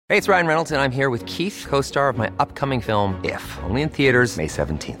Hey, it's Ryan Reynolds, and I'm here with Keith, co-star of my upcoming film, If, only in theaters May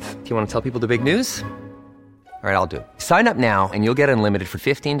 17th. Do you want to tell people the big news? All right, I'll do it. Sign up now and you'll get unlimited for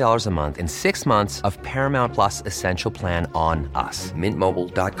 $15 a month and 6 months of Paramount Plus Essential Plan on us.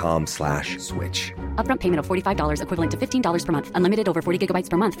 MintMobile.com/switch. Upfront payment of $45 equivalent to $15 per month. Unlimited over 40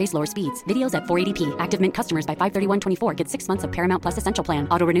 gigabytes per month. Face lower speeds. Videos at 480p. Active Mint customers by 531.24 get 6 months of Paramount Plus Essential Plan.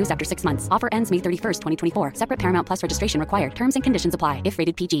 Auto renews after 6 months. Offer ends May 31st, 2024. Separate Paramount Plus registration required. Terms and conditions apply if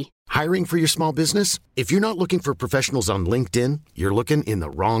rated PG. Hiring for your small business? If you're not looking for professionals on LinkedIn, you're looking in the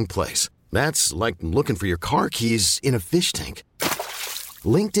wrong place. That's like looking for your car keys in a fish tank.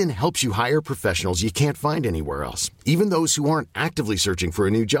 LinkedIn helps you hire professionals you can't find anywhere else, even those who aren't actively searching for a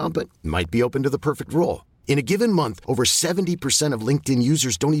new job but might be open to the perfect role. In a given month, over 70% of LinkedIn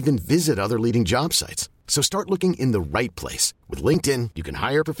users don't even visit other leading job sites. So start looking in the right place. With LinkedIn, you can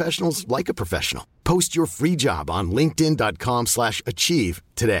hire professionals like a professional. Post your free job on linkedin.com/achieve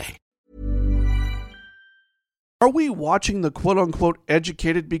today. Are we watching the quote-unquote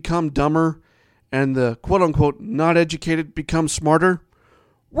educated become dumber and the quote-unquote not educated become smarter?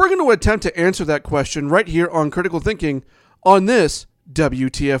 We're going to attempt to answer that question right here on Critical Thinking on this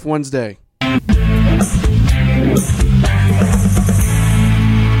WTF Wednesday.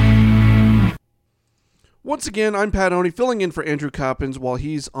 Once again, I'm Pat Oney, filling in for Andrew Coppins while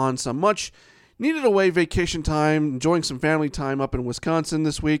he's on some much needed away vacation time, enjoying some family time up in Wisconsin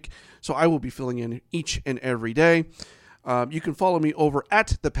this week, so I will be filling in each and every day. You can follow me over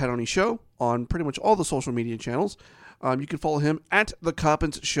at The Pat Oney Show on pretty much all the social media channels. You can follow him at The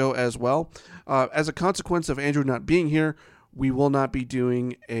Coppins Show as well. As a consequence of Andrew not being here, we will not be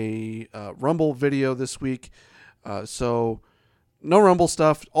doing a Rumble video this week. So no Rumble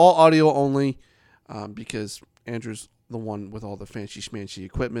stuff, all audio only, because Andrew's the one with all the fancy schmancy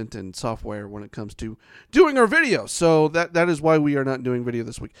equipment and software when it comes to doing our video. So that is why we are not doing video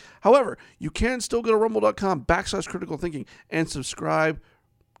this week. However, you can still go to rumble.com/critical thinking and subscribe,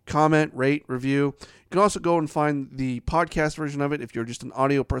 comment, rate, review. You can also go and find the podcast version of it if you're just an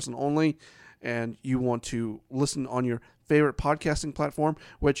audio person only and you want to listen on your favorite podcasting platform,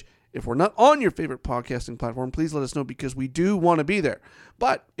 which if we're not on your favorite podcasting platform, please let us know because we do want to be there.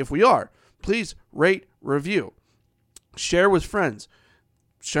 But if we are, please rate, review. Share with friends.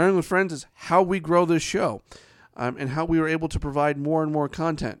 Sharing with friends is how we grow this show and how we are able to provide more and more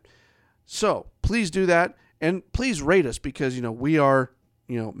content. So please do that and please rate us because, we are,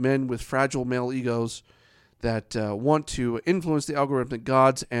 men with fragile male egos that want to influence the algorithmic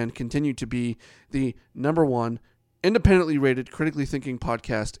gods and continue to be the number one independently rated, critically thinking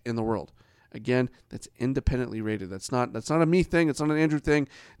podcast in the world. Again, that's independently rated. That's not a me thing. It's not an Andrew thing.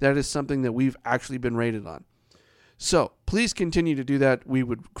 That is something that we've actually been rated on. So please continue to do that. We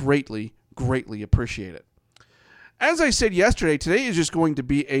would greatly, greatly appreciate it. As I said yesterday, today is just going to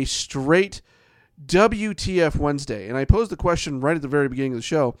be a straight WTF Wednesday. And I posed the question right at the very beginning of the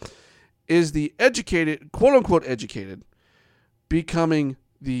show. Is the educated, quote-unquote educated, becoming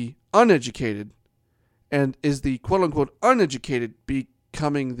the uneducated? And is the quote-unquote uneducated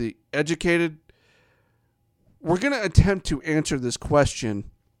becoming the educated? We're going to attempt to answer this question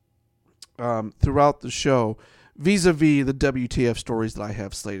throughout the show vis-a-vis the WTF stories that I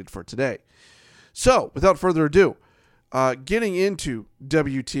have slated for today. So, without further ado, getting into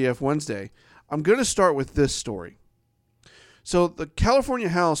WTF Wednesday, I'm going to start with this story. So, the California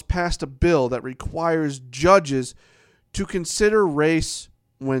House passed a bill that requires judges to consider race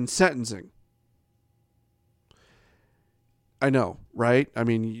when sentencing. I know, right? I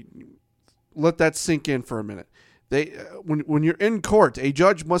mean, let that sink in for a minute. When you're in court, a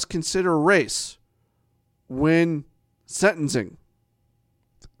judge must consider race when sentencing.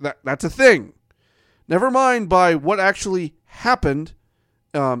 That's a thing. Never mind by what actually happened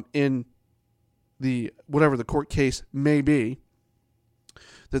in the whatever the court case may be,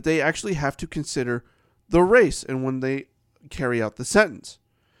 that they actually have to consider the race and when they carry out the sentence.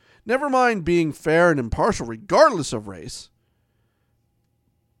 Never mind being fair and impartial regardless of race.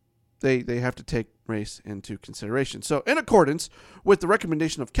 They have to take race into consideration. So, in accordance with the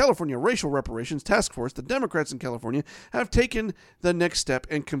recommendation of California Racial Reparations Task Force, the Democrats in California have taken the next step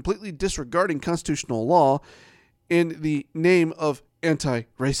in completely disregarding constitutional law in the name of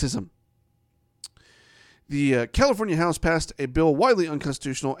anti-racism. The California House passed a bill widely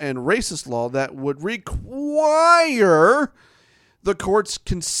unconstitutional and racist law that would require the courts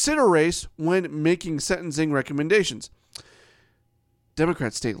consider race when making sentencing recommendations.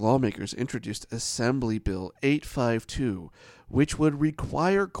 Democrat state lawmakers introduced Assembly Bill 852, which would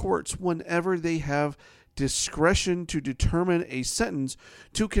require courts, whenever they have discretion to determine a sentence,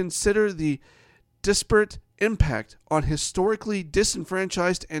 to consider the disparate impact on historically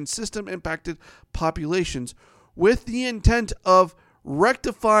disenfranchised and system-impacted populations with the intent of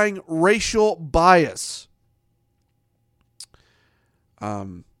rectifying racial bias.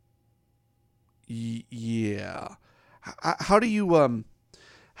 Yeah. How do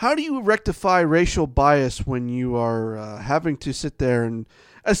you rectify racial bias when you are having to sit there and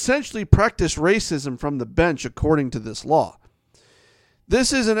essentially practice racism from the bench according to this law?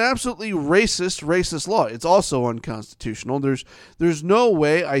 This is an absolutely racist law. It's also unconstitutional. There's no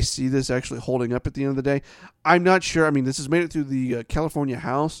way I see this actually holding up at the end of the day. I'm not sure. I mean, this has made it through the California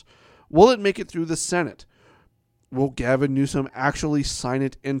House. Will it make it through the Senate? Will Gavin Newsom actually sign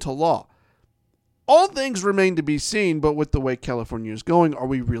it into law? All things remain to be seen, but with the way California is going, are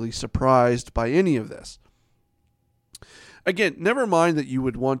we really surprised by any of this? Again, never mind that you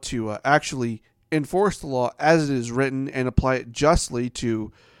would want to actually enforce the law as it is written and apply it justly to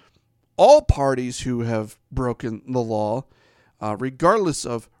all parties who have broken the law, regardless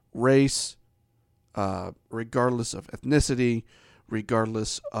of race, regardless of ethnicity,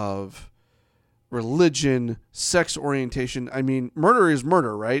 regardless of religion, sex orientation. I mean, murder is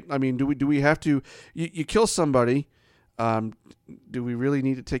murder, right? I mean, do we have to? You kill somebody. Do we really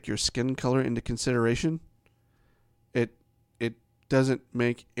need to take your skin color into consideration? It doesn't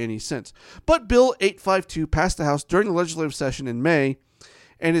make any sense. But Bill 852 passed the House during the legislative session in May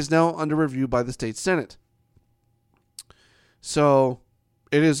and is now under review by the state Senate. So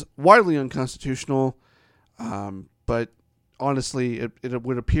it is widely unconstitutional, but honestly, it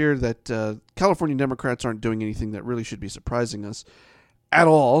would appear that California Democrats aren't doing anything that really should be surprising us at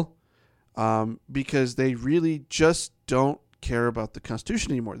all, because they really just don't care about the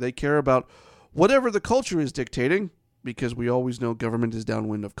Constitution anymore. They care about whatever the culture is dictating, because we always know government is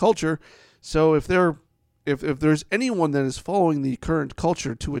downwind of culture. So if there's anyone that is following the current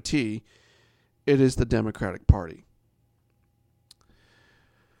culture to a T, it is the Democratic Party.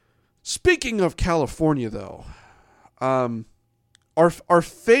 Speaking of California, though, our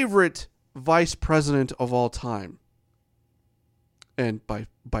favorite vice president of all time, and by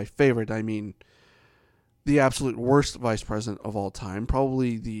favorite I mean the absolute worst vice president of all time,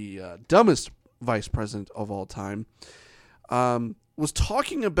 probably the dumbest vice president of all time, was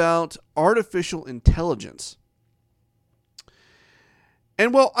talking about artificial intelligence.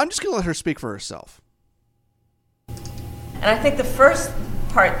 And well, I'm just going to let her speak for herself. And I think the first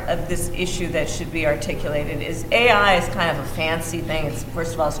part of this issue that should be articulated is AI is kind of a fancy thing. It's,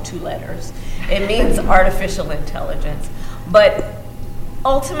 first of all, it's 2 letters. It means artificial intelligence. But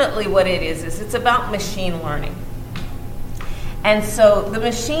ultimately what it is it's about machine learning. And so the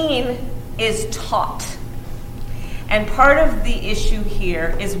machine is taught. And part of the issue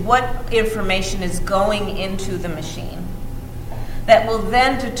here is what information is going into the machine that will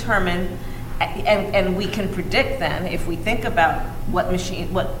then determine, and we can predict then, if we think about what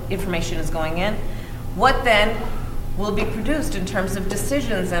information is going in, what then will be produced in terms of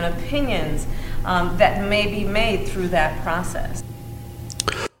decisions and opinions that may be made through that process.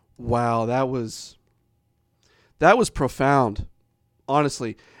 Wow, that was profound,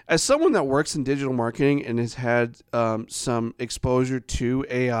 honestly. As someone that works in digital marketing and has had some exposure to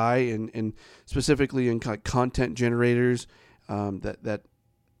AI and specifically in content generators that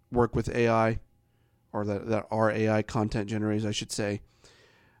work with AI, or that are AI content generators, I should say.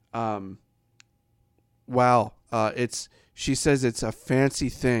 Wow, she says it's a fancy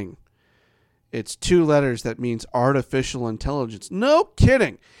thing. It's 2 letters that means artificial intelligence. No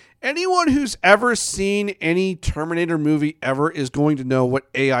kidding. Anyone who's ever seen any Terminator movie ever is going to know what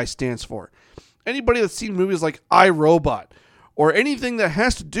AI stands for. Anybody that's seen movies like iRobot or anything that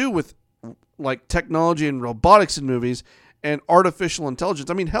has to do with like technology and robotics in movies and artificial intelligence.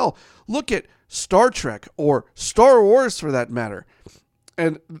 I mean, hell, look at Star Trek or Star Wars for that matter,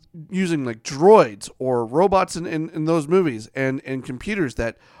 and using like droids or robots in those movies and computers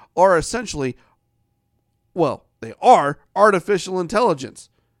that are essentially, well, they are artificial intelligence.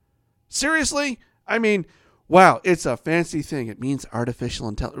 Seriously? I mean, wow, it's a fancy thing. It means artificial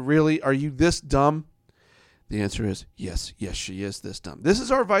intelligence. Really? Are you this dumb? The answer is yes, she is this dumb. This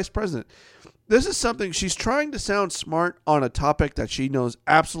is our vice president. This is something, she's trying to sound smart on a topic that she knows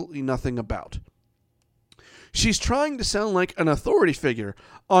absolutely nothing about. She's trying to sound like an authority figure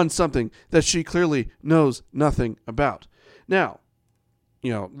on something that she clearly knows nothing about. Now,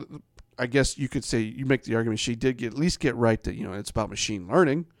 I guess you could say, you make the argument she did at least get right that, it's about machine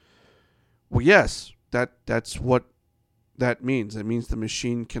learning. Well, yes, that's what that means. It means the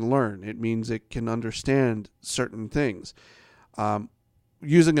machine can learn. It means it can understand certain things.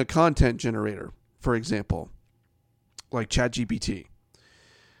 Using a content generator, for example, like ChatGPT,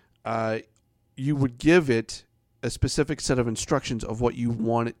 you would give it a specific set of instructions of what you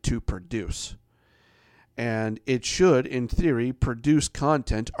want it to produce. And it should, in theory, produce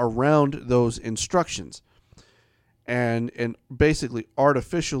content around those instructions. And basically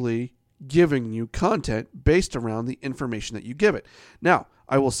artificially giving you content based around the information that you give it. Now,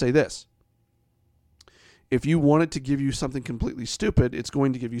 I will say this. If you want it to give you something completely stupid, it's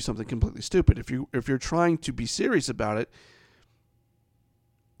going to give you something completely stupid. If you're trying to be serious about it,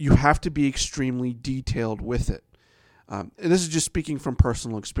 you have to be extremely detailed with it. And this is just speaking from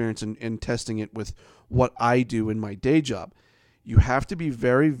personal experience and testing it with what I do in my day job. You have to be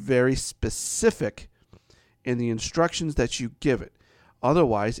very, very specific in the instructions that you give it.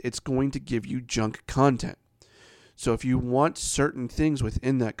 Otherwise, it's going to give you junk content. So if you want certain things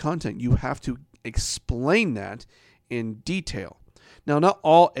within that content, you have to explain that in detail. Now, not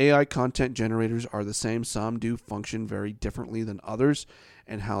all AI content generators are the same. Some do function very differently than others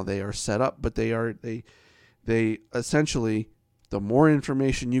and how they are set up, but they essentially, the more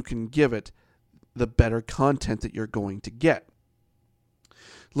information you can give it, the better content that you're going to get.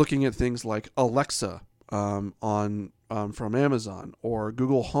 Looking at things like Alexa from Amazon or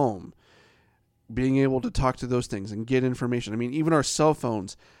Google Home, being able to talk to those things and get information. I mean, even our cell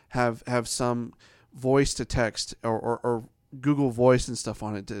phones have some voice to text or Google Voice and stuff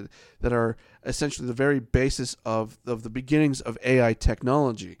on it that are essentially the very basis of the beginnings of AI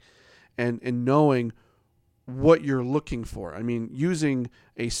technology and knowing what you're looking for. I mean, using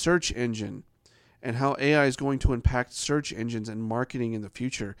a search engine and how AI is going to impact search engines and marketing in the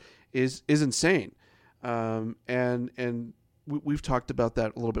future is insane. And we've talked about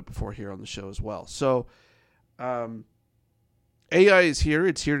that a little bit before here on the show as well. So AI is here.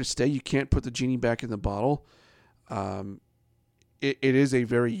 It's here to stay. You can't put the genie back in the bottle. It is a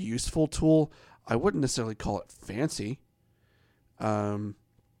very useful tool. I wouldn't necessarily call it fancy.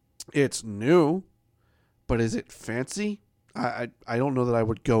 It's new, but is it fancy? I don't know that I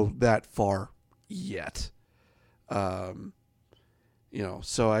would go that far yet. So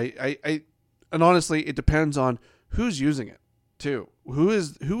I and honestly, it depends on who's using it too. Who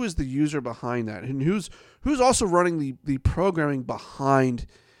is the user behind that, and who's also running the programming behind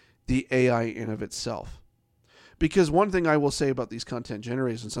the AI in of itself. Because one thing I will say about these content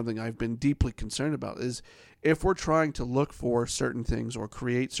generators, and something I've been deeply concerned about, is if we're trying to look for certain things or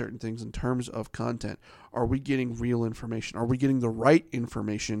create certain things in terms of content, are we getting real information? Are we getting the right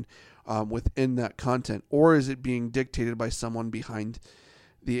information within that content? Or is it being dictated by someone behind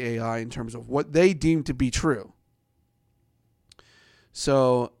the AI in terms of what they deem to be true?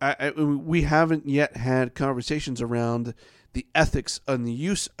 So we haven't yet had conversations around the ethics and the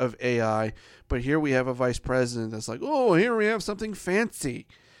use of AI, but here we have a vice president that's like, oh, here we have something fancy.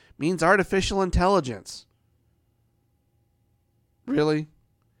 Means artificial intelligence. Really?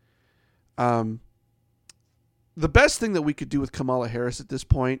 The best thing that we could do with Kamala Harris at this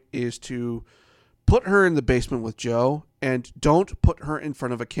point is to put her in the basement with Joe and don't put her in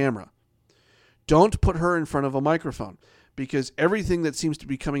front of a camera. Don't put her in front of a microphone. Because everything that seems to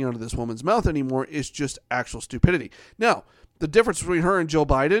be coming out of this woman's mouth anymore is just actual stupidity. Now, the difference between her and Joe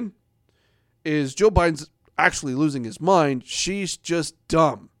Biden is Joe Biden's actually losing his mind. She's just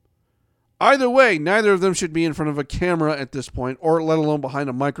dumb. Either way, neither of them should be in front of a camera at this point, or let alone behind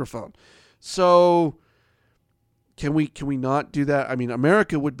a microphone. So, can we not do that? I mean,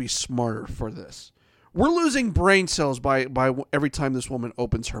 America would be smarter for this. We're losing brain cells by every time this woman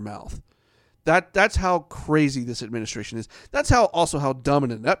opens her mouth. That's how crazy this administration is. That's how dumb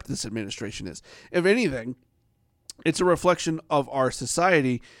and inept this administration is. If anything, it's a reflection of our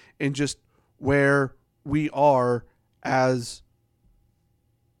society and just where we are as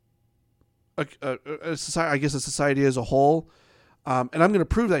a society, I guess a society as a whole. And I'm going to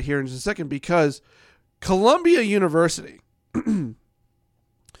prove that here in just a second, because Columbia University,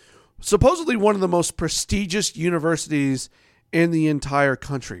 supposedly one of the most prestigious universities in the entire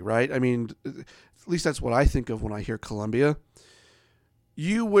country, right? I mean, at least that's what I think of when I hear Columbia.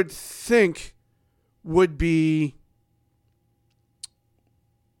 You would think would be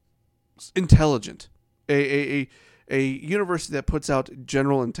intelligent. A university that puts out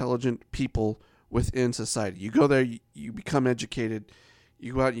general intelligent people within society. You go there, you become educated,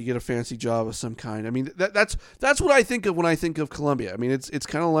 you go out and you get a fancy job of some kind. I mean, that's what I think of when I think of Columbia. I mean, it's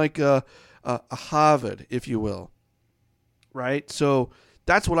kind of like a Harvard, if you will. Right? So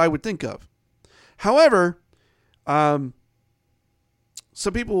that's what I would think of. However, some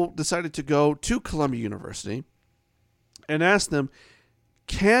people decided to go to Columbia University and ask them,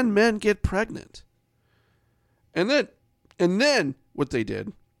 can men get pregnant? And then what they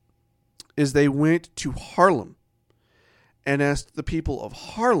did is they went to Harlem and asked the people of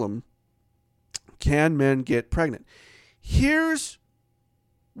Harlem Can men get pregnant? Here's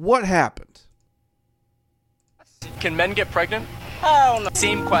what happened. Can men get pregnant? Oh, no.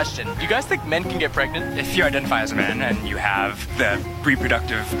 Same question. Do you guys think men can get pregnant? If you identify as a man and you have the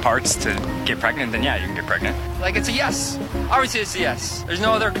reproductive parts to get pregnant, then yeah, you can get pregnant. Like, it's a yes. Obviously, it's a yes. There's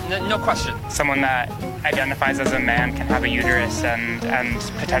no question. Someone that identifies as a man can have a uterus and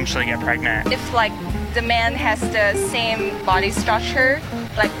potentially get pregnant. If, like, the man has the same body structure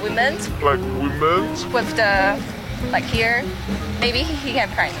like women's. With the, like, here, maybe he can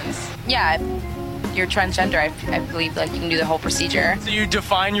pregnant. Yeah, you're transgender, I believe, like, you can do the whole procedure. So you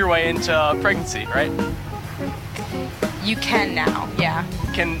define your way into pregnancy, right? You can now, yeah.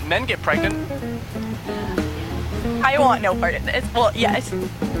 Can men get pregnant? I want no part of this. Well, yes.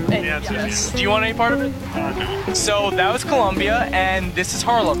 Yes. Do you want any part of it? So that was Colombia, and this is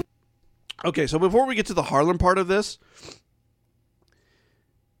Harlem. Okay, so before we get to the Harlem part of this,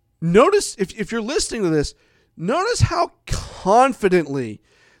 notice, if you're listening to this, notice how confidently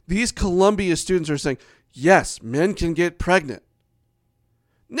these Columbia students are saying, yes, men can get pregnant.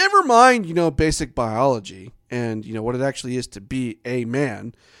 Never mind, basic biology and, what it actually is to be a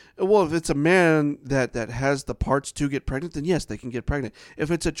man. Well, if it's a man that has the parts to get pregnant, then yes, they can get pregnant. If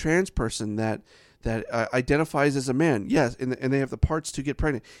it's a trans person that identifies as a man, yes, and they have the parts to get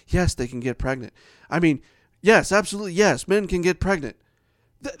pregnant, yes, they can get pregnant. I mean, yes, absolutely, yes, men can get pregnant.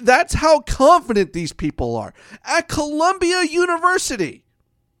 That's how confident these people are. At Columbia University,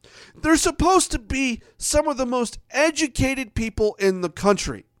 they're supposed to be some of the most educated people in the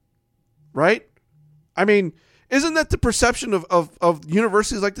country, right? I mean, isn't that the perception of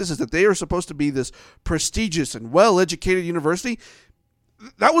universities like this, is that they are supposed to be this prestigious and well-educated university?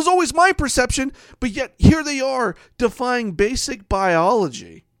 That was always my perception, but yet here they are defying basic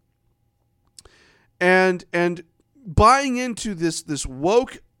biology and buying into this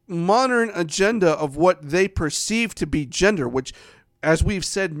woke modern agenda of what they perceive to be gender, which, as we've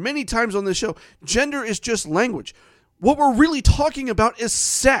said many times on this show, gender is just language. What we're really talking about is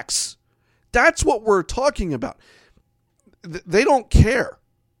sex. That's what we're talking about. They don't care.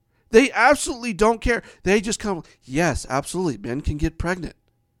 They absolutely don't care. They just come, yes, absolutely, men can get pregnant.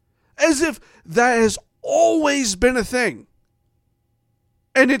 As if that has always been a thing.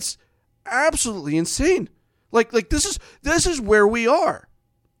 And it's absolutely insane. Like this is where we are.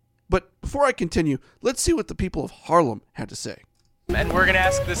 But before I continue, let's see what the people of Harlem had to say. And we're going to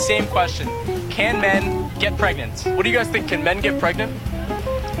ask the same question. Can men get pregnant? What do you guys think? Can men get pregnant?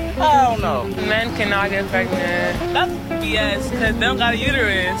 I don't know. Men cannot get pregnant. That's BS, because they don't got a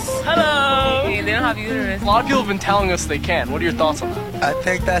uterus. Hello! Yeah, they don't have uterus. A lot of people have been telling us they can. What are your thoughts on that? I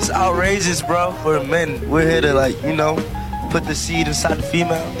think that's outrageous, bro. For men, we're here to, put the seed inside the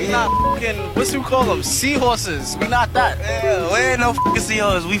female. We're not fucking, what's we call them? Seahorses. We not that. Yeah, we ain't no fucking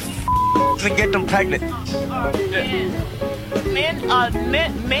seahorses. We can get them pregnant.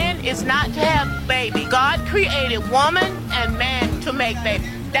 Men is not to have baby. God created woman and man to make baby.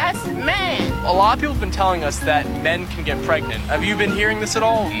 That's man. A lot of people have been telling us that men can get pregnant. Have you been hearing this at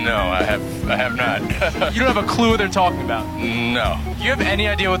all? No, I have not. You don't have a clue what they're talking about? No. Do you have any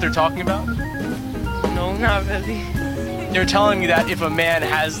idea what they're talking about? No, not really. They're telling you that if a man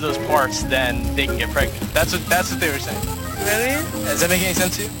has those parts, then they can get pregnant. That's what they were saying. Really? Does that make any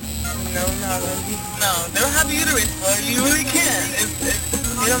sense to you? No, not really. No, they don't have a uterus, but you really can.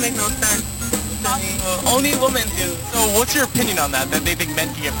 It don't make no sense. Only women do. So what's your opinion on that they think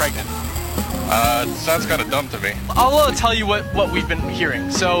men can get pregnant? Sounds kind of dumb to me. I'll tell you what we've been hearing.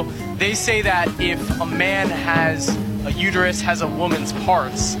 So they say that if a man has a uterus, has a woman's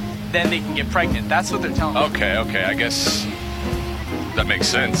parts, then they can get pregnant. That's what they're telling me. Okay, I guess that makes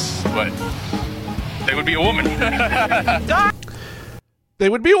sense, but they would be a woman. They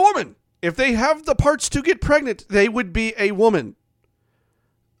would be a woman. If they have the parts to get pregnant, they would be a woman.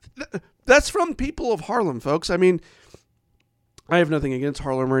 That's from people of Harlem, folks. I mean, I have nothing against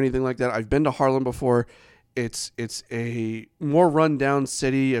Harlem or anything like that. I've been to Harlem before. It's a more run-down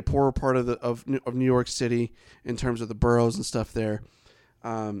city, a poorer part of New York City in terms of the boroughs and stuff there.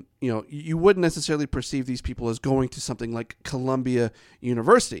 You wouldn't necessarily perceive these people as going to something like Columbia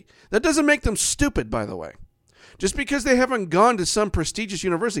University. That doesn't make them stupid, by the way. Just because they haven't gone to some prestigious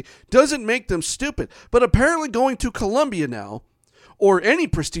university doesn't make them stupid. But apparently going to Columbia now, or any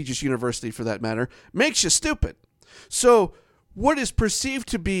prestigious university for that matter, makes you stupid. So what is perceived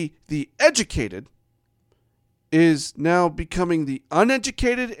to be the educated is now becoming the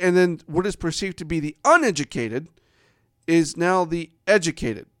uneducated, and then what is perceived to be the uneducated is now the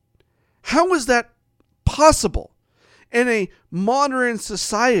educated. How is that possible in a modern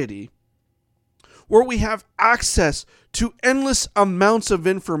society where we have access to endless amounts of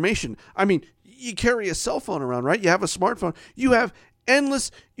information? I mean, you carry a cell phone around, right? You have a smartphone. You have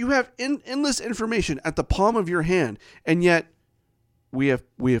endless information at the palm of your hand, and yet we have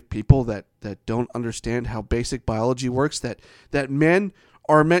people that don't understand how basic biology works. That men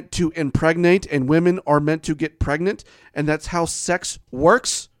are meant to impregnate and women are meant to get pregnant, and that's how sex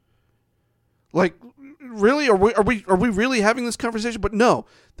works. Like, really, are we really having this conversation? But no,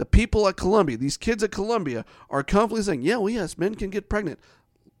 the people at Columbia, these kids at Columbia, are confidently saying, "Yeah, well, yes, men can get pregnant,"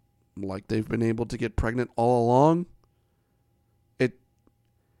 like they've been able to get pregnant all along.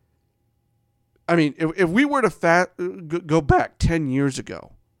 I mean, if we were to go back 10 years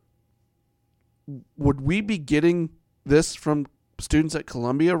ago, would we be getting this from students at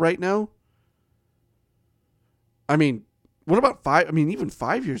Columbia right now? I mean, what about even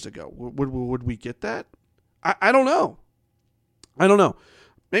 5 years ago? Would we get that? I don't know. I don't know.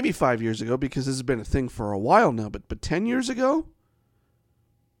 Maybe 5 years ago, because this has been a thing for a while now, but 10 years ago?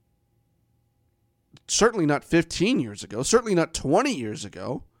 Certainly not 15 years ago. Certainly not 20 years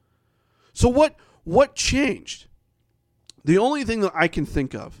ago. So what changed? The only thing that I can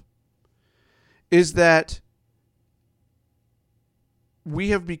think of is that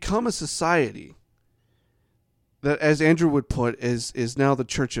we have become a society that, as Andrew would put, is now the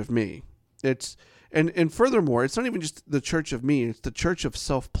church of me. And furthermore, it's not even just the church of me, it's the church of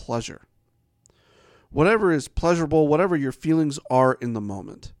self-pleasure. Whatever is pleasurable, whatever your feelings are in the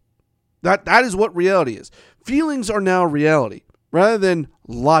moment. That is what reality is. Feelings are now reality rather than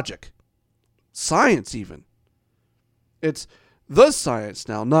logic. Science even. It's the science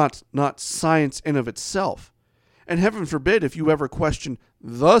now, not science in of itself. And heaven forbid if you ever question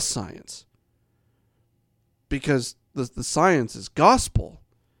the science. Because the science is gospel.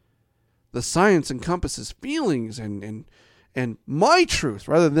 The science encompasses feelings and my truth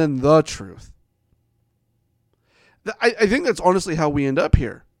rather than the truth. I think that's honestly how we end up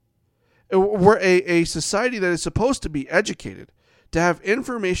here. We're a society that is supposed to be educated. To have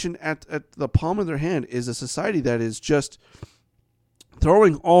information at the palm of their hand is a society that is just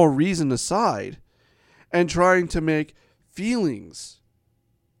throwing all reason aside and trying to make feelings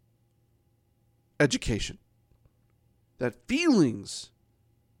education. That feelings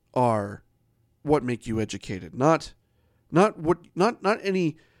are what make you educated, not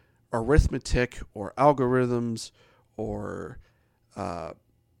any arithmetic or algorithms or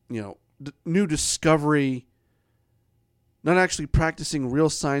new discovery. Not actually practicing real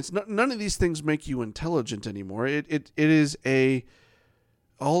science. None of these things make you intelligent anymore. It is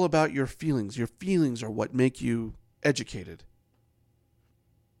all about your feelings. Your feelings are what make you educated.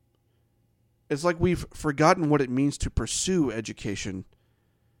 It's like we've forgotten what it means to pursue education,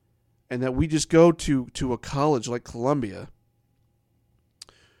 and that we just go to a college like Columbia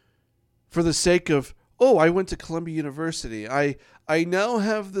for the sake of, oh, I went to Columbia University. I now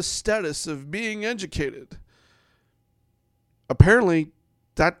have the status of being educated. Apparently,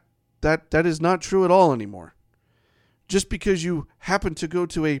 that is not true at all anymore. Just because you happen to go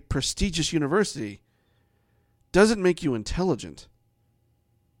to a prestigious university doesn't make you intelligent.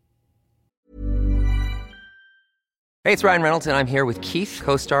 Hey, it's Ryan Reynolds, and I'm here with Keith,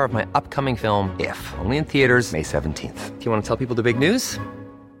 co-star of my upcoming film, If, only in theaters May 17th. Do you want to tell people the big news?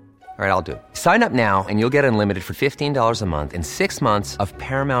 All right, I'll do it. Sign up now and you'll get unlimited for $15 a month and 6 months of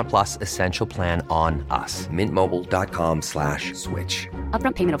Paramount Plus Essential Plan on us. MintMobile.com/switch.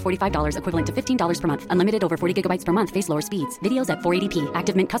 Upfront payment of $45 equivalent to $15 per month. Unlimited over 40 gigabytes per month. Face lower speeds. Videos at 480p.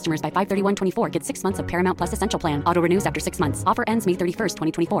 Active Mint customers by 531.24 get 6 months of Paramount Plus Essential Plan. Auto renews after 6 months. Offer ends May 31st,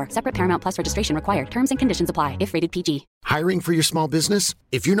 2024. Separate Paramount Plus registration required. Terms and conditions apply if rated PG. Hiring for your small business?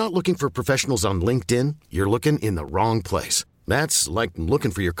 If you're not looking for professionals on LinkedIn, you're looking in the wrong place. That's like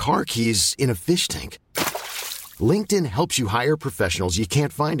looking for your car keys in a fish tank. LinkedIn helps you hire professionals you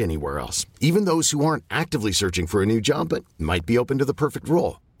can't find anywhere else, even those who aren't actively searching for a new job but might be open to the perfect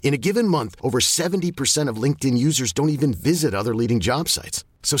role. In a given month, over 70% of LinkedIn users don't even visit other leading job sites.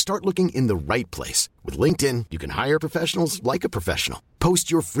 So start looking in the right place. With LinkedIn, you can hire professionals like a professional.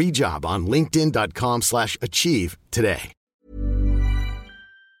 Post your free job on linkedin.com/achieve today.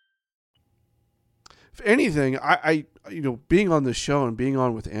 If anything, I being on this show and being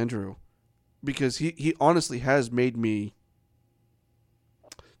on with Andrew, because he honestly has made me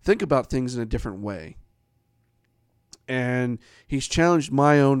think about things in a different way. And he's challenged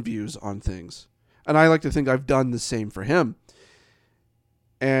my own views on things. And I like to think I've done the same for him.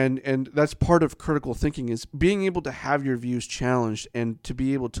 And that's part of critical thinking, is being able to have your views challenged and to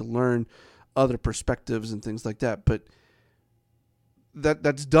be able to learn other perspectives and things like that. But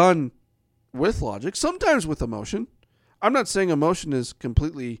that's done with logic, sometimes with emotion. I'm not saying emotion is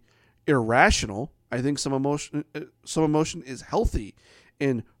completely irrational. I think some emotion is healthy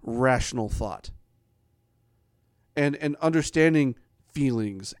in rational thought and understanding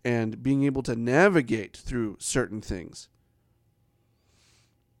feelings and being able to navigate through certain things.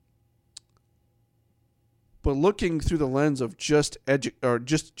 But looking through the lens of just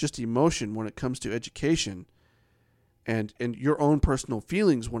emotion when it comes to education, and your own personal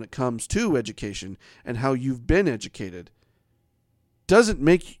feelings when it comes to education and how you've been educated, doesn't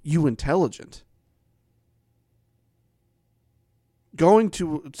make you intelligent. Going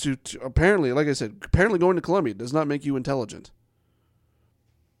to apparently, like I said, apparently going to Columbia does not make you intelligent.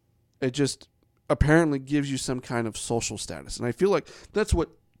 It just apparently gives you some kind of social status. And I feel like that's what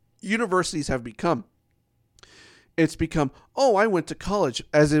universities have become. It's become, oh, I went to college,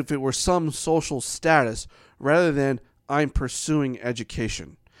 as if it were some social status, rather than I'm pursuing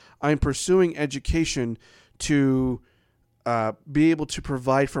education. I'm pursuing education to be able to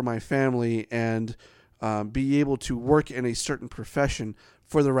provide for my family and be able to work in a certain profession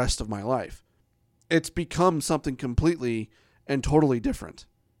for the rest of my life. It's become something completely and totally different.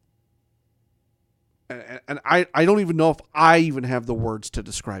 And I don't even know if I even have the words to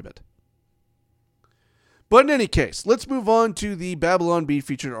describe it. But in any case, let's move on to the Babylon Bee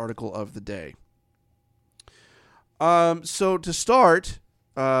featured article of the day. So to start,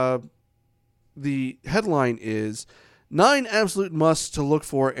 the headline is 9 absolute musts to look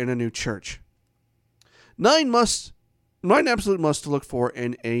for in a new church. 9 absolute musts to look for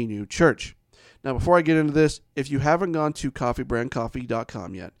in a new church. Now, before I get into this, if you haven't gone to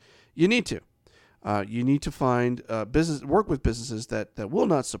coffeebrandcoffee.com yet, you need to. You need to find work with businesses that will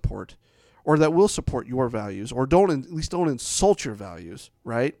not support, or that will support your values, or at least don't insult your values,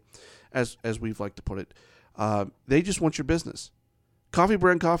 right? As we've like to put it. They just want your business. Coffee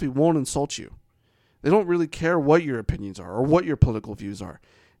Brand Coffee won't insult you. They don't really care what your opinions are or what your political views are.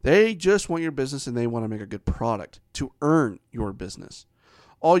 They just want your business, and they want to make a good product to earn your business.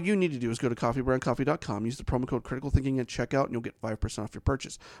 All you need to do is go to coffeebrandcoffee.com, use the promo code Critical Thinking at checkout, and you'll get 5% off your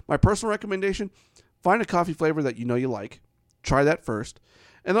purchase. My personal recommendation, find a coffee flavor that you know you like. Try that first.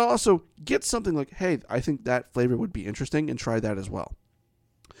 And then also get something like, hey, I think that flavor would be interesting, and try that as well.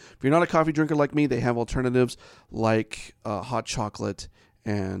 If you're not a coffee drinker like me, they have alternatives like hot chocolate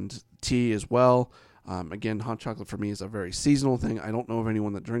and tea as well. Again, hot chocolate for me is a very seasonal thing. I don't know of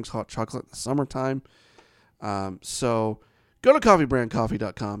anyone that drinks hot chocolate in the summertime. So go to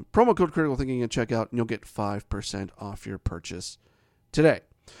coffeebrandcoffee.com, promo code Critical Thinking at checkout, and you'll get 5% off your purchase today.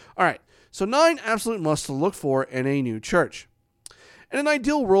 All right, so 9 absolute musts to look for in a new church. In an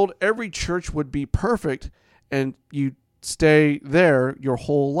ideal world, every church would be perfect, and you stay there your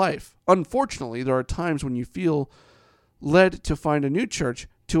whole life. Unfortunately, there are times when you feel led to find a new church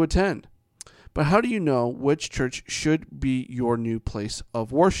to attend. But how do you know which church should be your new place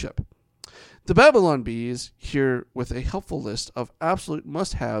of worship? The Babylon Bee is here with a helpful list of absolute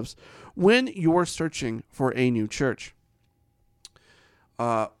must-haves when you're searching for a new church.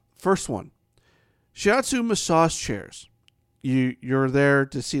 First one, shiatsu massage chairs. You're there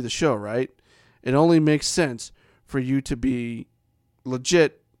to see the show, right? It only makes sense for you to be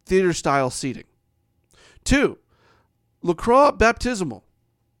legit theater-style seating. 2, LaCroix baptismal.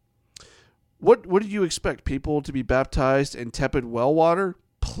 What did you expect? People to be baptized in tepid well water?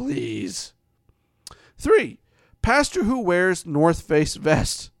 Please. 3, pastor who wears North Face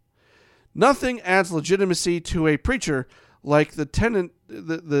vest. Nothing adds legitimacy to a preacher like the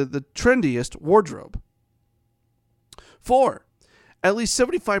trendiest wardrobe. 4, at least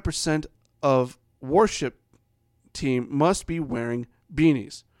 75% of worship team must be wearing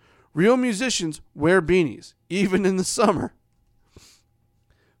beanies. Real musicians wear beanies, even in the summer.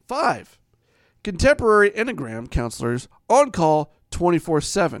 5, contemporary Enneagram counselors on call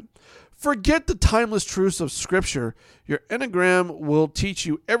 24/7. Forget the timeless truths of Scripture. Your Enneagram will teach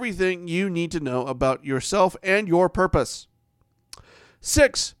you everything you need to know about yourself and your purpose.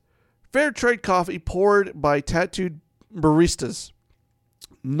 6, fair trade coffee poured by tattooed baristas.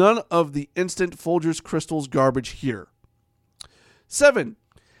 None of the instant Folgers Crystals garbage here. 7,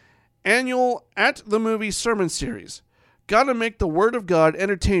 annual At the Movie sermon series. Gotta make the Word of God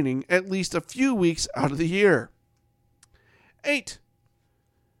entertaining at least a few weeks out of the year. 8,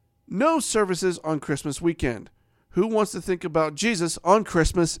 no services on Christmas weekend. Who wants to think about Jesus on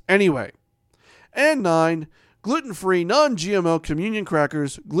Christmas anyway? And 9, gluten-free, non-GMO communion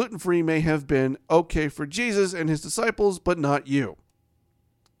crackers. Gluten-free may have been okay for Jesus and his disciples, but not you.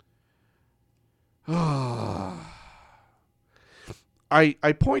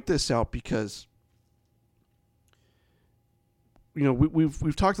 I point this out because, you know,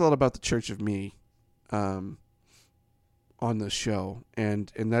 we've talked a lot about the Church of Me on this show,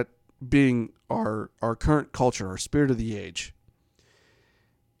 and that being our current culture, our spirit of the age.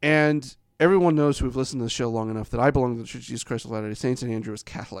 And everyone knows who have listened to the show long enough that I belong to the Church of Jesus Christ of Latter-day Saints, and Andrew is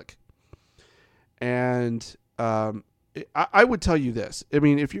Catholic. And I would tell you this. I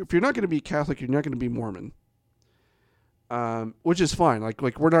mean, if you're not going to be Catholic, you're not going to be Mormon, which is fine.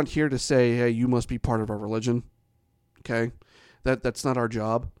 Like we're not here to say, hey, you must be part of our religion. Okay, that's not our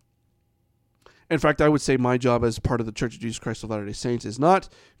job. In fact, I would say my job as part of the Church of Jesus Christ of Latter-day Saints is not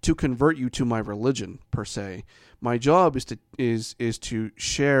to convert you to my religion per se. My job is to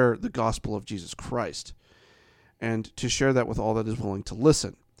share the gospel of Jesus Christ, and to share that with all that is willing to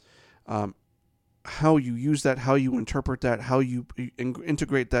listen. How you use that, how you interpret that, how you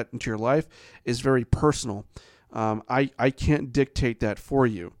integrate that into your life is very personal. I can't dictate that for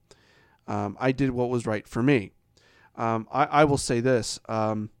you. I did what was right for me. I will say this.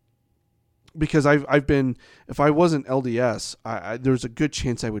 Because I've been, if I wasn't LDS, there's a good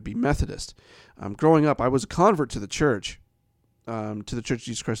chance I would be Methodist. Growing up, I was a convert to the Church of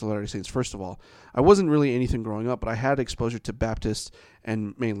Jesus Christ of Latter-day Saints. First of all, I wasn't really anything growing up, but I had exposure to Baptists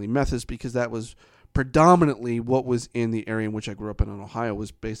and mainly Methodists because that was predominantly what was in the area in which I grew up in Ohio.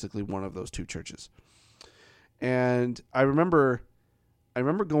 Was basically one of those two churches. And I remember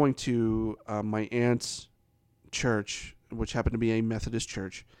going to my aunt's church, which happened to be a Methodist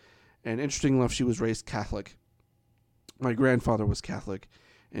church. And interestingly enough, she was raised Catholic. My grandfather was Catholic,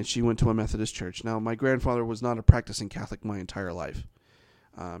 and she went to a Methodist church. Now, my grandfather was not a practicing Catholic my entire life.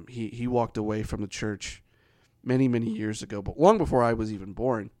 He walked away from the church many, many years ago, but long before I was even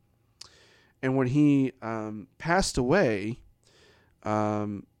born. And when he passed away, I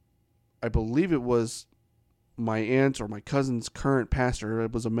believe it was my aunt or my cousin's current pastor.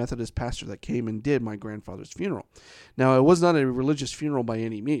 It was a Methodist pastor that came and did my grandfather's funeral. Now, it was not a religious funeral by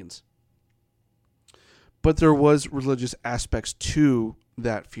any means, but there was religious aspects to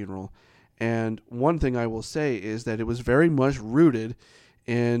that funeral. And one thing I will say is that it was very much rooted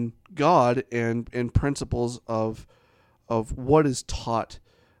in God and principles of what is taught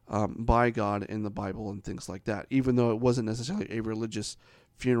by God in the Bible and things like that, even though it wasn't necessarily a religious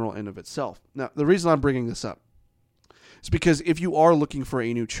funeral in of itself. Now, the reason I'm bringing this up is because if you are looking for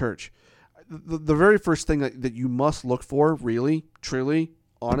a new church, the very first thing that you must look for, really, truly,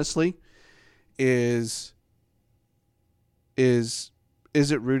 honestly, is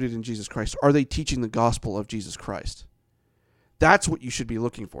it rooted in Jesus Christ? Are they teaching the gospel of Jesus Christ? That's what you should be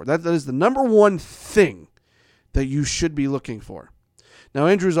looking for. That is the number one thing that you should be looking for. Now,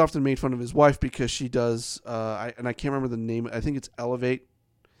 Andrew's often made fun of his wife because she does, and I can't remember the name. I think it's Elevate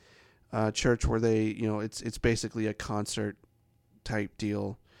Church, where they, it's basically a concert type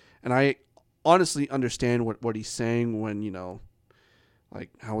deal. And I honestly understand what he's saying when, like,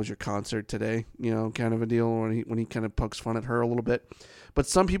 how was your concert today? Kind of a deal when he kind of pokes fun at her a little bit. But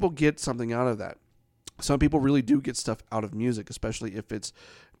some people get something out of that. Some people really do get stuff out of music, especially if it's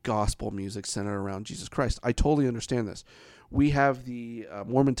gospel music centered around Jesus Christ. I totally understand this. We have the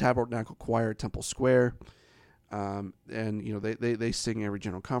Mormon Tabernacle Choir at Temple Square, and they sing every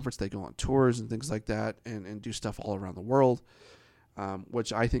general conference. They go on tours and things like that, and do stuff all around the world,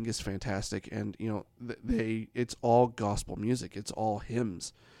 which I think is fantastic. And it's all gospel music. It's all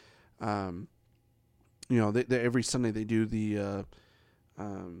hymns. They every Sunday they do the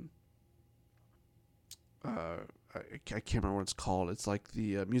I can't remember what it's called. It's like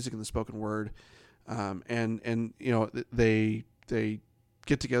the music and the spoken word, and they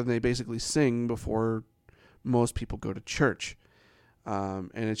get together and they basically sing before most people go to church,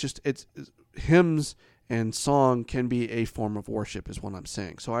 and it's hymns and song can be a form of worship, is what I'm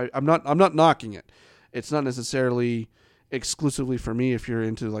saying. So I'm not knocking it. It's not necessarily exclusively for me if you're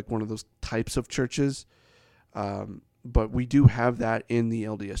into like one of those types of churches, but we do have that in the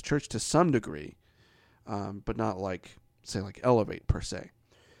LDS Church to some degree. But not like, say, like Elevate per se.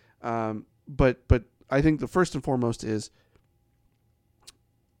 But I think the first and foremost is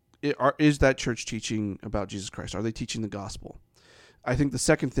that church teaching about Jesus Christ? Are they teaching the gospel? I think the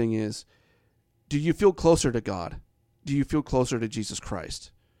second thing is, do you feel closer to God? Do you feel closer to Jesus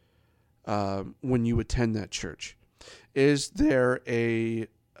Christ when you attend that church? Is there a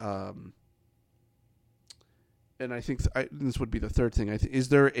and I think this would be the third thing. Is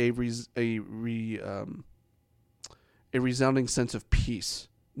there a resounding sense of peace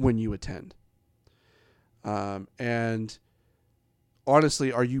when you attend? And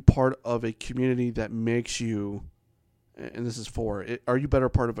honestly, are you part of a community that makes you? And this is are you a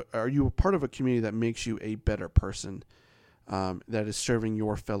part of a community that makes you a better person, that is serving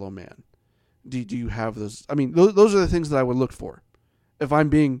your fellow man? Do you have those? I mean, those are the things that I would look for. If I'm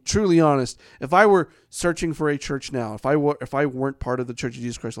being truly honest, if I were searching for a church now, if I weren't part of the Church of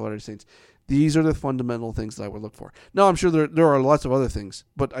Jesus Christ of Latter-day Saints, These are the fundamental things that I would look for. Now, I'm sure there are lots of other things,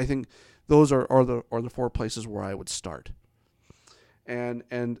 but I think those are the 4 places where I would start.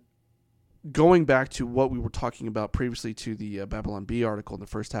 And going back to what we were talking about previously to the Babylon Bee article in the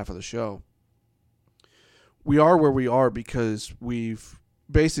first half of the show, we are where we are because we've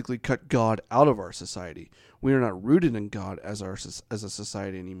basically cut God out of our society. We are not rooted in God as a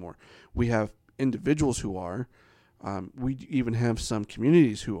society anymore. We have individuals who are. We even have some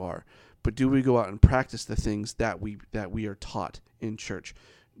communities who are. But do we go out and practice the things that we are taught in church?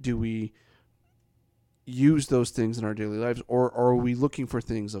 Do we use those things in our daily lives, or are we looking for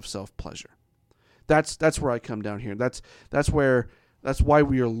things of self-pleasure? That's where I come down here. That's why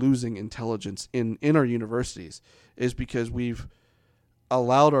we are losing intelligence in our universities, is because we've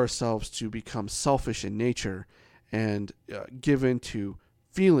allowed ourselves to become selfish in nature and give in to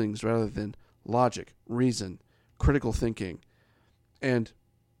feelings rather than logic, reason, critical thinking, and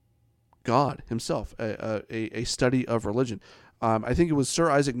God himself, a study of religion. I think it was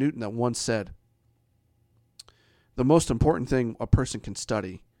Sir Isaac Newton that once said, the most important thing a person can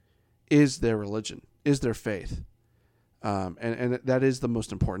study is their religion, is their faith. And that is the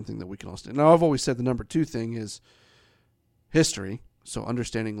most important thing that we can all study. Now, I've always said the number 2 thing is history. So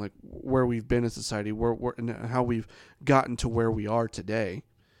understanding like where we've been in society, where and how we've gotten to where we are today,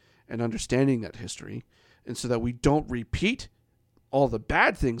 and understanding that history, and so that we don't repeat all the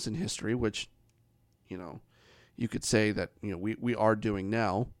bad things in history, which, you could say that we are doing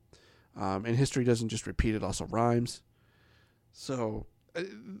now. And history doesn't just repeat; it also rhymes. So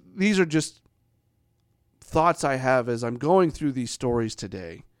these are just thoughts I have as I'm going through these stories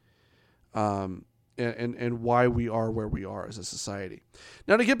today. And why we are where we are as a society.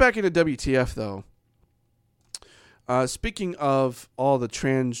 Now, to get back into WTF, though, speaking of all the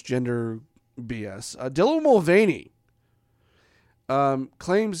transgender BS, Dylan Mulvaney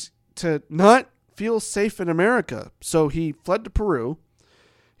claims to not feel safe in America. So he fled to Peru.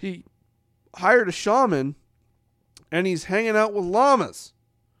 He hired a shaman, and he's hanging out with llamas.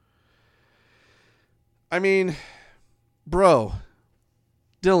 I mean, bro,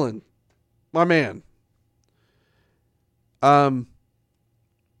 Dylan, my man.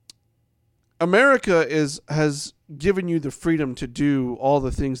 America has given you the freedom to do all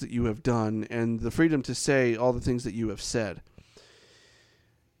the things that you have done and the freedom to say all the things that you have said.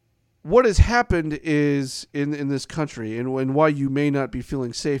 What has happened is in this country, and why you may not be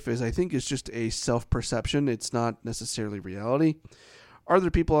feeling safe, is I think it's just a self-perception. It's not necessarily reality. Are there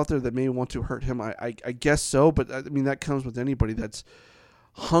people out there that may want to hurt him? I guess so, but I mean that comes with anybody that's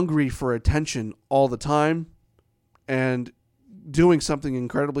hungry for attention all the time and doing something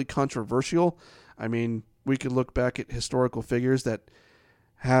incredibly controversial. I mean, we could look back at historical figures that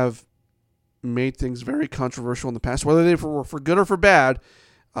have made things very controversial in the past, whether they were for good or for bad.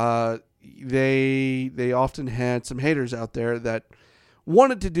 They often had some haters out there that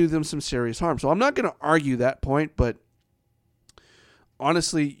wanted to do them some serious harm. So I'm not going to argue that point, but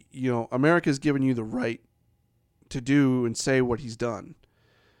honestly, America's given you the right to do and say what he's done.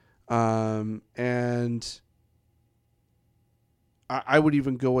 And I would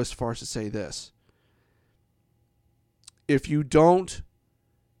even go as far as to say this. If you don't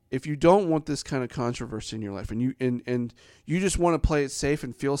want this kind of controversy in your life, and you just want to play it safe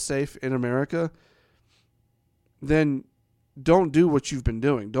and feel safe in America, then don't do what you've been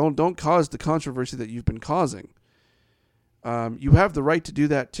doing. Don't cause the controversy that you've been causing. You have the right to do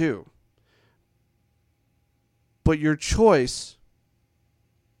that too. But your choice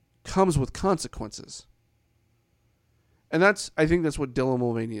comes with consequences. And I think that's what Dylan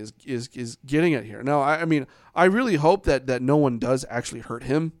Mulvaney is getting at here. Now, I mean, I really hope that no one does actually hurt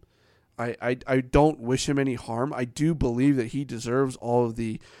him. I don't wish him any harm. I do believe that he deserves all of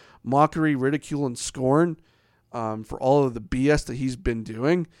the mockery, ridicule, and scorn for all of the BS that he's been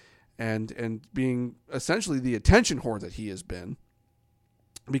doing and being essentially the attention whore that he has been.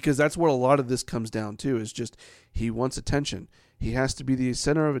 Because that's what a lot of this comes down to, is just he wants attention. He has to be the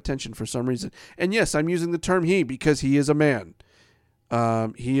center of attention for some reason. And yes, I'm using the term he because he is a man.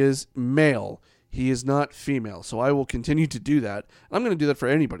 He is male. He is not female. So I will continue to do that. I'm going to do that for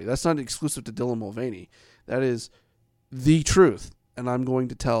anybody. That's not exclusive to Dylan Mulvaney. That is the truth. And I'm going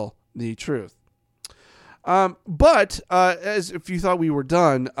to tell the truth. But as if you thought we were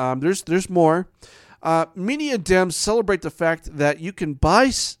done, there's more. Media Dems celebrate the fact that you can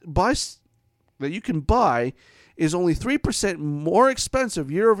buy is only 3% more expensive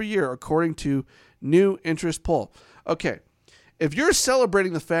year over year, according to new interest poll. Okay, if you're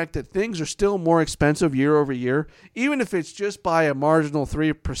celebrating the fact that things are still more expensive year over year, even if it's just by a marginal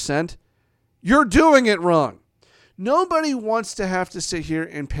 3%, you're doing it wrong. Nobody wants to have to sit here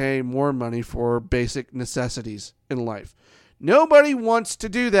and pay more money for basic necessities in life. Nobody wants to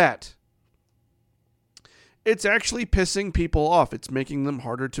do that. It's actually pissing people off. It's making them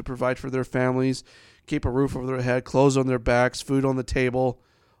harder to provide for their families, keep a roof over their head, clothes on their backs, food on the table,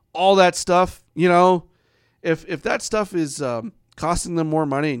 all that stuff. You know, if that stuff is costing them more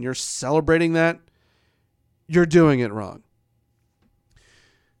money and you're celebrating that, you're doing it wrong.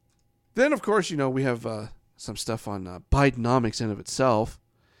 Then, of course, you know, we have some stuff on Bidenomics in of itself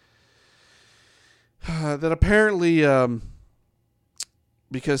that apparently,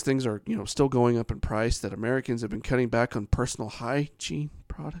 because things are, you know, still going up in price, that Americans have been cutting back on personal hygiene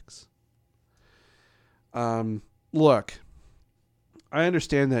products. Look, I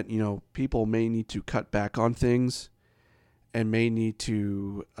understand that, you know, people may need to cut back on things and may need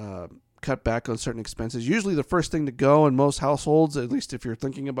to cut back on certain expenses. Usually the first thing to go in most households, at least if you're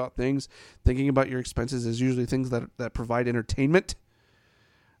thinking about your expenses, is usually things that provide entertainment,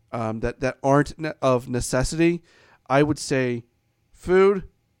 that aren't of necessity. I would say food,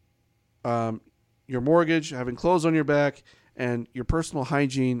 your mortgage, having clothes on your back, and your personal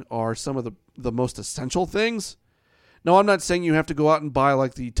hygiene are some of the most essential things. No, I'm not saying you have to go out and buy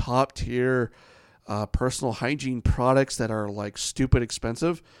like the top tier personal hygiene products that are like stupid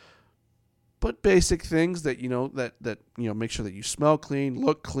expensive, but basic things that, you know, that make sure that you smell clean,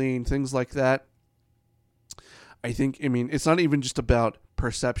 look clean, things like that. I mean, it's not even just about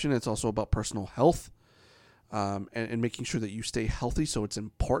perception. It's also about personal health, and making sure that you stay healthy. So it's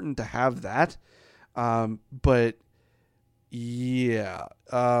important to have that. But yeah,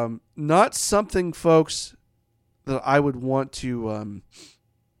 not something, folks, that I would want to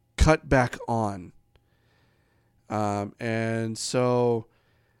cut back on. And so,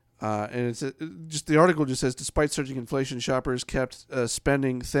 and it's just, the article just says, despite surging inflation, shoppers kept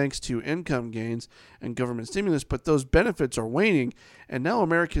spending thanks to income gains and government stimulus, but those benefits are waning, and now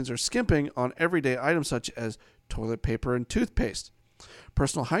Americans are skimping on everyday items such as toilet paper and toothpaste.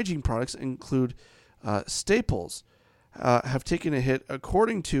 Personal hygiene products include staples, have taken a hit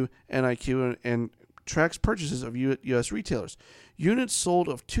according to NIQ and tracks purchases of U.S. retailers. Units sold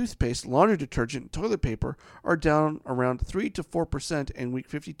of toothpaste, laundry detergent, and toilet paper are down around 3 to 4% in week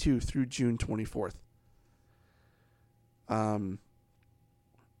 52 through June 24th.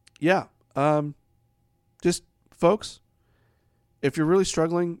 Just folks, if you're really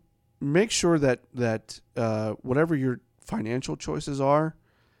struggling, make sure that whatever your financial choices are,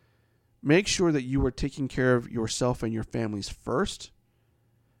 make sure that you are taking care of yourself and your families first,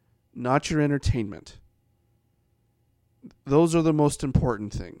 not your entertainment. Those are the most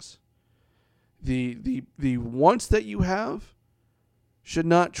important things. The wants that you have should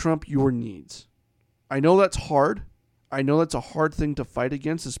not trump your needs. I know that's hard. I know that's a hard thing to fight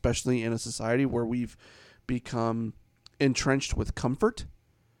against, especially in a society where we've become entrenched with comfort.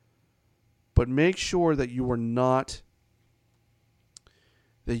 But make sure that you are not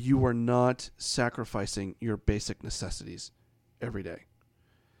sacrificing your basic necessities every day.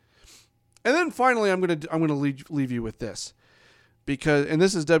 And then finally, I'm gonna leave you with this, and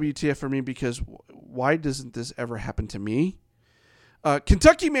this is WTF for me, because why doesn't this ever happen to me?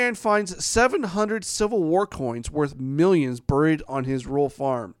 Kentucky man finds 700 Civil War coins worth millions buried on his rural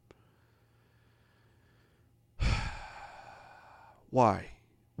farm. Why?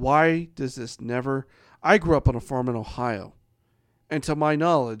 Why does this never? I grew up on a farm in Ohio, and to my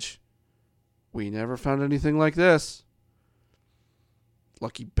knowledge, we never found anything like this.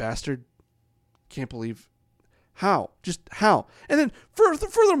 Lucky bastard. Can't believe how. Just how. And then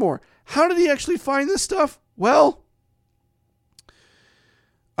furthermore, how did he actually find this stuff? Well,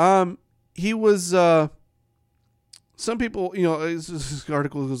 he was some people, you know, this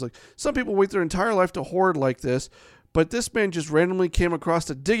article goes like, some people wait their entire life to hoard like this, but this man just randomly came across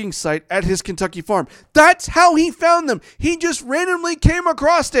a digging site at his Kentucky farm. That's how he found them. He just randomly came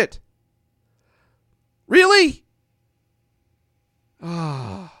across it. Really?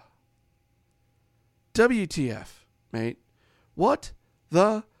 WTF, mate? What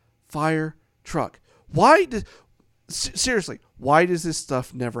the fire truck? Seriously, why does this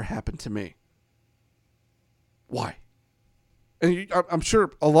stuff never happen to me? Why? And I'm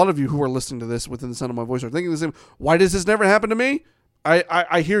sure a lot of you who are listening to this within the sound of my voice are thinking the same. Why does this never happen to me?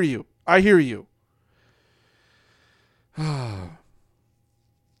 I hear you. I hear you.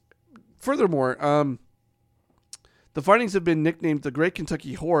 Furthermore, the findings have been nicknamed the Great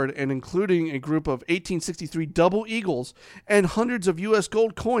Kentucky Hoard, and including a group of 1863 double eagles and hundreds of U.S.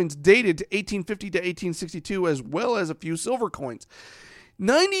 gold coins dated to 1850 to 1862, as well as a few silver coins.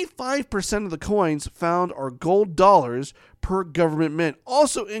 95% of the coins found are gold dollars per government mint.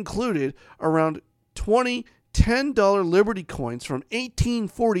 Also included around 20 $10 Liberty coins from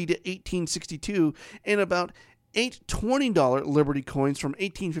 1840 to 1862, and about 8 $20 Liberty coins from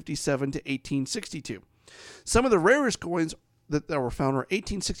 1857 to 1862. Some of the rarest coins that were found were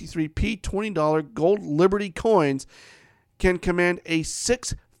 1863 $20 gold Liberty coins can command a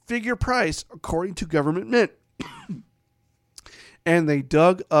 6-figure price according to government mint. And they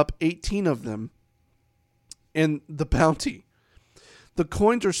dug up 18 of them in the bounty. The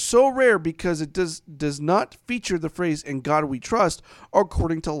coins are so rare because it does not feature the phrase "In God We Trust,"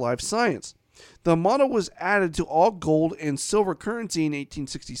 according to Life Science. The motto was added to all gold and silver currency in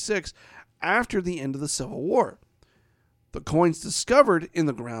 1866 after the end of the Civil War. The coins discovered in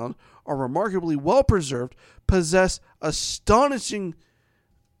the ground are remarkably well preserved, possess astonishing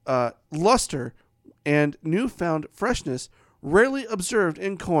luster, and newfound freshness rarely observed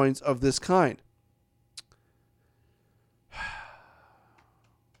in coins of this kind.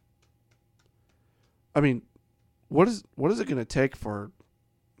 I mean, what is it going to take for,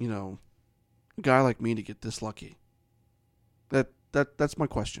 a guy like me to get this lucky? That's my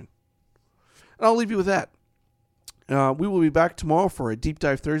question. And I'll leave you with that. We will be back tomorrow for a Deep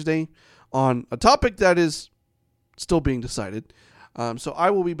Dive Thursday on a topic that is still being decided. So I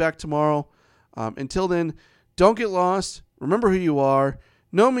will be back tomorrow. Until then, don't get lost. Remember who you are.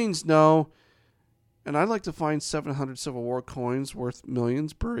 No means no. And I'd like to find 700 Civil War coins worth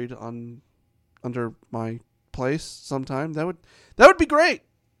millions buried under my place sometime. That would be great.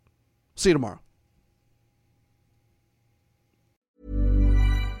 See you tomorrow.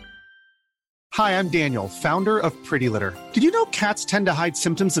 Hi, I'm Daniel, founder of Pretty Litter. Did you know cats tend to hide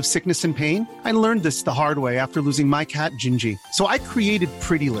symptoms of sickness and pain? I learned this the hard way after losing my cat, Gingy. So I created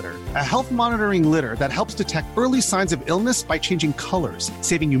Pretty Litter, a health monitoring litter that helps detect early signs of illness by changing colors,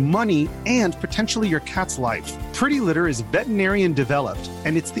 saving you money and potentially your cat's life. Pretty Litter is veterinarian developed,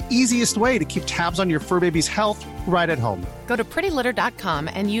 and it's the easiest way to keep tabs on your fur baby's health right at home. Go to prettylitter.com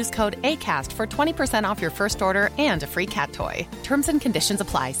and use code ACAST for 20% off your first order and a free cat toy. Terms and conditions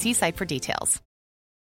apply. See site for details.